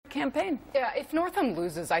campaign. Yeah, if Northam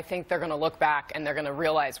loses, I think they're going to look back and they're going to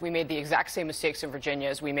realize we made the exact same mistakes in Virginia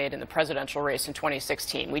as we made in the presidential race in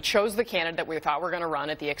 2016. We chose the candidate that we thought were going to run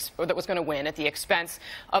at the or that was going to win at the expense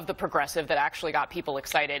of the progressive that actually got people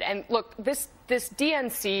excited. And look, this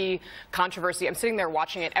DNC controversy, I'm sitting there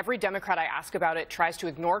watching it. Every Democrat I ask about it tries to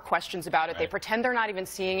ignore questions about it. They pretend they're not even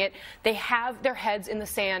seeing it. They have their heads in the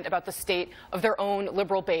sand about the state of their own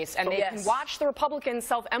liberal base, and they can watch the Republicans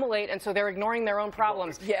self-immolate, and so they're ignoring their own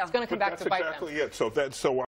problems. It's going to come back to bite them. That's exactly it. So